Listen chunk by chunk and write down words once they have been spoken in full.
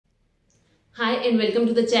Hi and welcome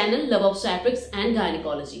to the channel Love Obstetrics and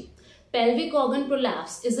Gynecology. Pelvic organ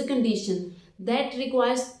prolapse is a condition that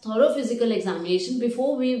requires thorough physical examination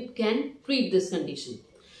before we can treat this condition.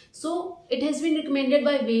 So, it has been recommended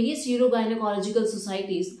by various urogynecological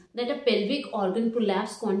societies that a pelvic organ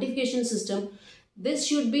prolapse quantification system, this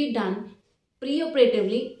should be done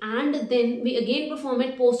preoperatively and then we again perform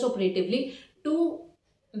it postoperatively to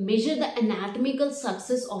measure the anatomical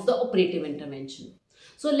success of the operative intervention.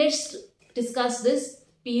 So, let's discuss this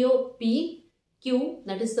POPQ,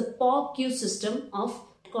 that is the POPQ system of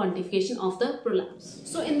quantification of the prolapse.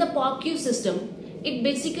 So in the POPQ system, it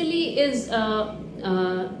basically is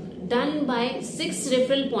done by 6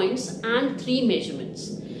 referral points and 3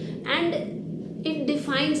 measurements, and it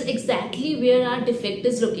defines exactly where our defect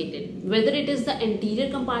is located, whether it is the anterior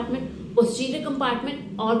compartment, posterior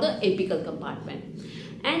compartment or the apical compartment.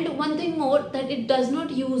 And one thing more, that it does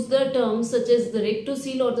not use the terms such as the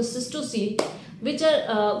rectocele or the cystocele, which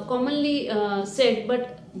are commonly said,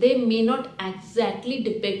 but they may not exactly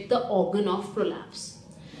depict the organ of prolapse.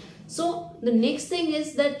 So the next thing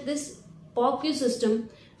is that this POPQ system,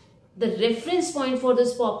 the reference point for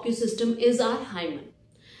this POPQ system is our hymen.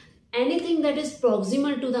 Anything that is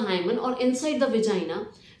proximal to the hymen or inside the vagina,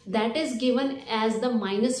 that is given as the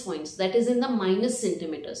minus points, that is in the minus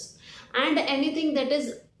centimeters. And anything that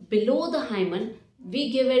is below the hymen, we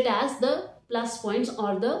give it as the plus points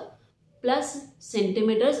or the plus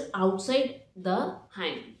centimeters outside the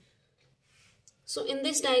hymen. So in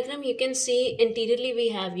this diagram you can see anteriorly we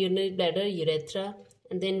have urinary bladder, urethra,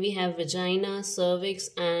 and then we have vagina, cervix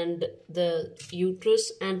and the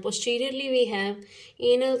uterus, and posteriorly we have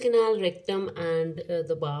anal canal, rectum and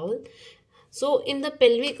the bowel. So in the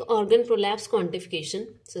pelvic organ prolapse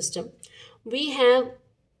quantification system, we have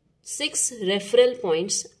 6 referral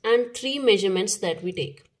points and 3 measurements that we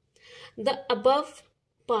take. The above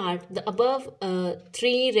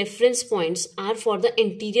 3 reference points are for the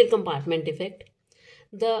anterior compartment defect.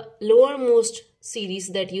 The lowermost series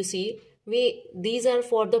that you see, these are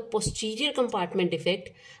for the posterior compartment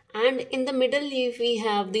defect, and in the middle we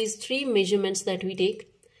have these 3 measurements that we take.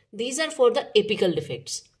 These are for the apical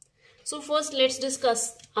defects. So first let's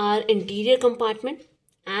discuss our anterior compartment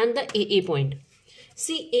and the AA point.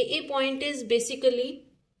 See, AA point is basically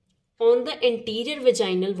on the anterior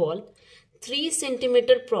vaginal wall, 3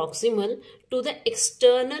 cm proximal to the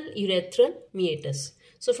external urethral meatus.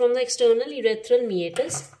 So from the external urethral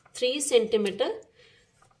meatus, 3 cm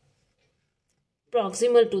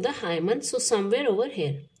proximal to the hymen. So somewhere over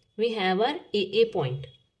here, we have our AA point.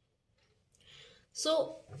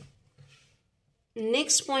 So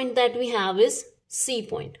next point that we have is C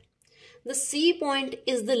point. The C point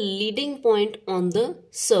is the leading point on the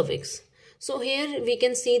cervix. So here we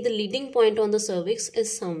can see the leading point on the cervix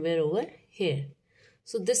is somewhere over here.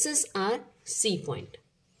 So this is our C point.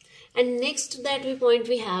 And next that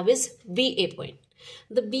we have is BA point.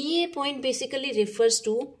 The BA point basically refers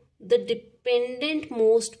to the dependent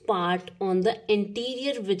most part on the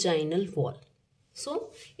anterior vaginal wall.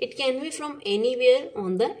 So it can be from anywhere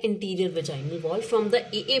on the anterior vaginal wall, from the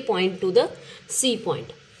AA point to the C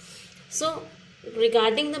point. So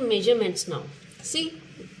regarding the measurements now, see,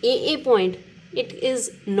 AA point, it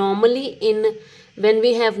is normally when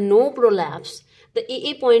we have no prolapse, the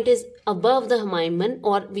AA point is above the hymen,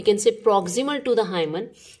 or we can say proximal to the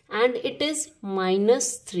hymen, and it is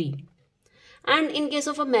 -3. And in case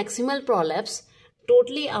of a maximal prolapse,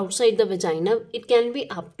 totally outside the vagina, it can be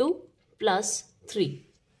up to +3.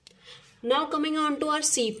 Now coming on to our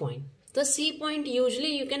C point. The C point,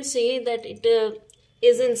 usually you can say that it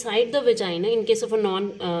is inside the vagina. In case of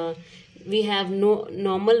a we have no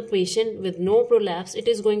normal patient with no prolapse, it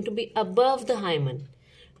is going to be above the hymen,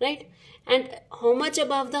 right? And how much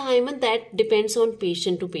above the hymen, that depends on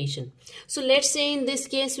patient to patient. So let's say in this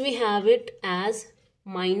case we have it as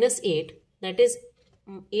 -8, that is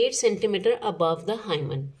 8 cm above the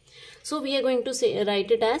hymen. So we are going to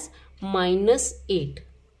write it as -8.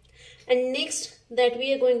 And next that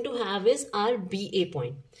we are going to have is our BA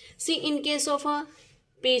point. See, in case a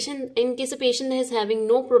patient is having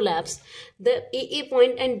no prolapse, the AA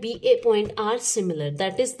point and BA point are similar.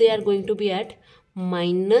 That is, they are going to be at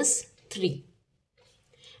 -3.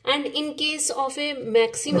 And in case of a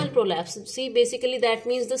maximal prolapse, see, basically that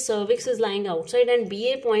means the cervix is lying outside and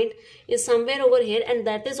BA point is somewhere over here, and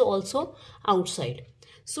that is also outside.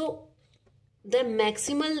 So the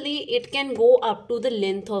maximally it can go up to the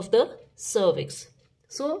length of the cervix.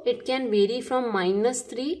 So it can vary from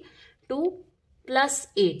 -3 to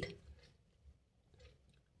 +8.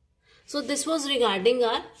 So this was regarding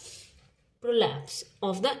our prolapse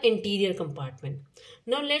of the anterior compartment.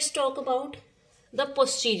 Now let's talk about the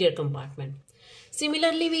posterior compartment.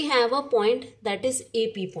 Similarly, we have a point that is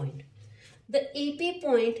AP point. The AP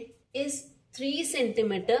point is 3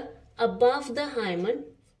 cm above the hymen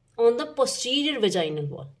on the posterior vaginal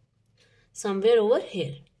wall, somewhere over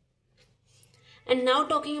here. And now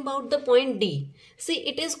talking about the point D. See,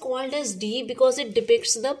 it is called as D because it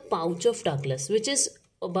depicts the pouch of Douglas, which is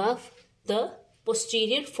above the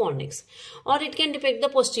posterior fornix, or it can depict the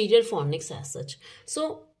posterior fornix as such.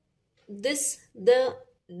 So the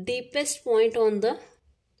deepest point on the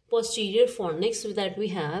posterior fornix that we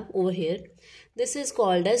have over here, this is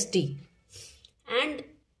called as D. And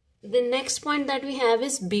the next point that we have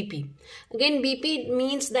is BP. Again, BP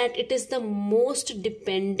means that it is the most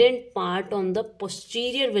dependent part on the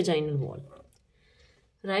posterior vaginal wall,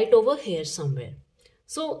 right over here somewhere.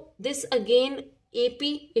 So this again, AP,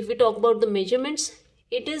 if we talk about the measurements,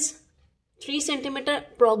 it is 3 cm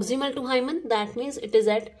proximal to hymen. That means it is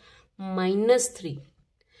at -3.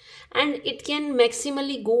 And it can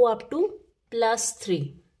maximally go up to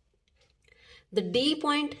 +3. The D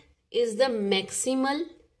point is the maximal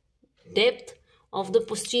depth of the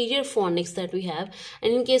posterior fornix that we have,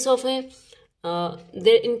 and in case of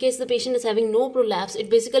in case the patient is having no prolapse, it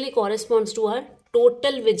basically corresponds to our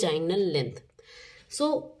total vaginal length.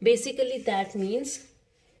 So basically that means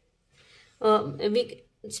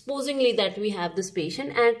supposingly that we have this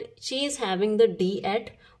patient and she is having the D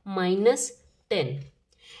at -10,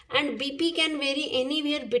 and BP can vary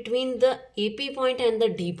anywhere between the AP point and the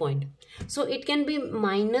D point. So it can be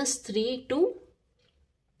 -3 to,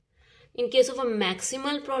 in case of a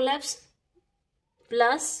maximal prolapse,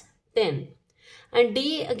 +10. And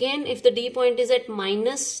D, again, if the D point is at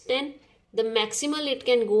 -10, the maximal it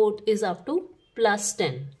can go is up to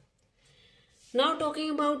 +10. Now talking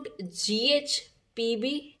about GH,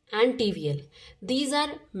 PB and TVL. These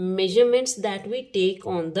are measurements that we take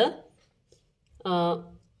on the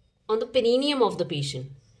perineum of the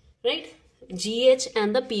patient, right? GH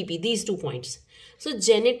and the PB, these 2 points. So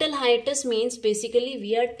genital hiatus means basically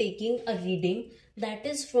we are taking a reading that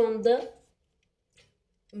is from the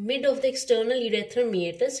mid of the external urethral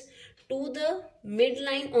meatus to the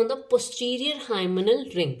midline on the posterior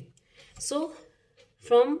hymeneal ring. So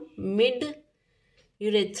from mid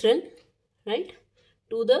urethral, right,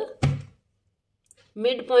 to the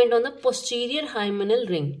midpoint on the posterior hymeneal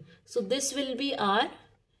ring. So this will be our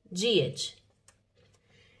GH.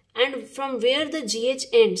 And from where the GH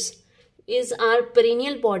ends is our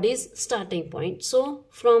perineal body's starting point. So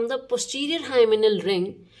from the posterior hymeneal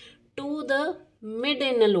ring to the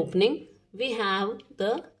mid-anal opening, we have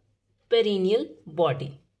the perineal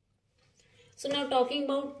body. So now talking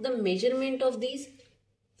about the measurement of these.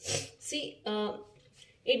 See,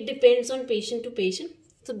 it depends on patient to patient.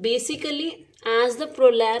 So basically, as the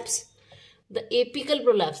prolapse, the apical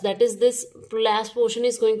prolapse, that is this prolapse portion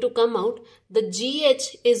is going to come out, the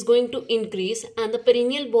GH is going to increase and the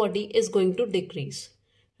perineal body is going to decrease,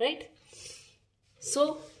 right?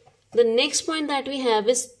 So the next point that we have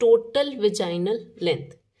is total vaginal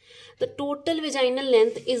length. The total vaginal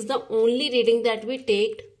length is the only reading that we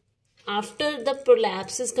take after the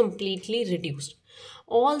prolapse is completely reduced.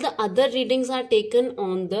 All the other readings are taken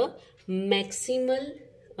on the maximal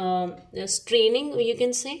straining, you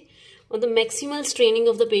can say, or the maximal straining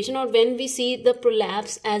of the patient, or when we see the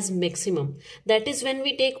prolapse as maximum. That is when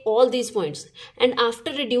we take all these points, and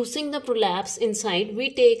after reducing the prolapse inside, we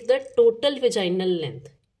take the total vaginal length,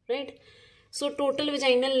 right? So total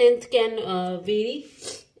vaginal length can vary,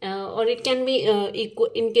 or it can be equal.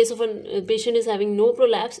 In case of a patient is having no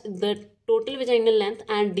prolapse, the total vaginal length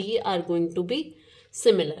and D are going to be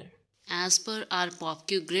similar. As per our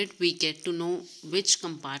POPQ grid, we get to know which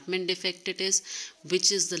compartment defect it is,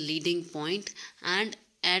 which is the leading point, and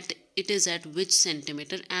it is at which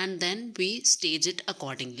centimeter, and then we stage it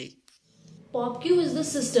accordingly. POPQ is the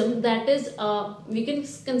system that is, we can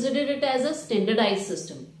consider it as a standardized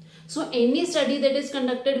system. So any study that is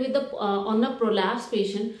conducted with the on a prolapse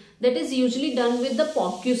patient, that is usually done with the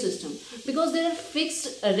POPQ system, because there are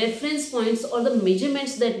fixed reference points or the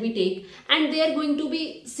measurements that we take, and they are going to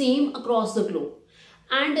be same across the globe.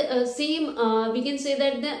 And we can say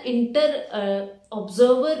that the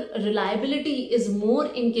inter-observer reliability is more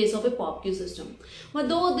in case of a POPQ system. But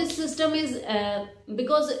though this system is,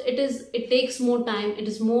 because it takes more time, it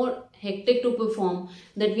is more hectic to perform,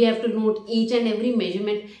 that we have to note each and every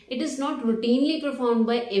measurement. It is not routinely performed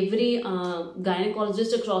by every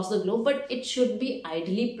gynecologist across the globe, but it should be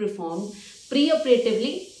ideally performed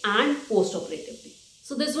pre-operatively and post-operatively.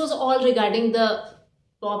 So this was all regarding the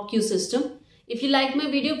POPQ system. If you like my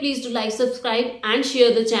video, please do like, subscribe and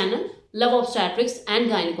share the channel. Love Obstetrics and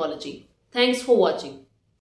Gynecology. Thanks for watching.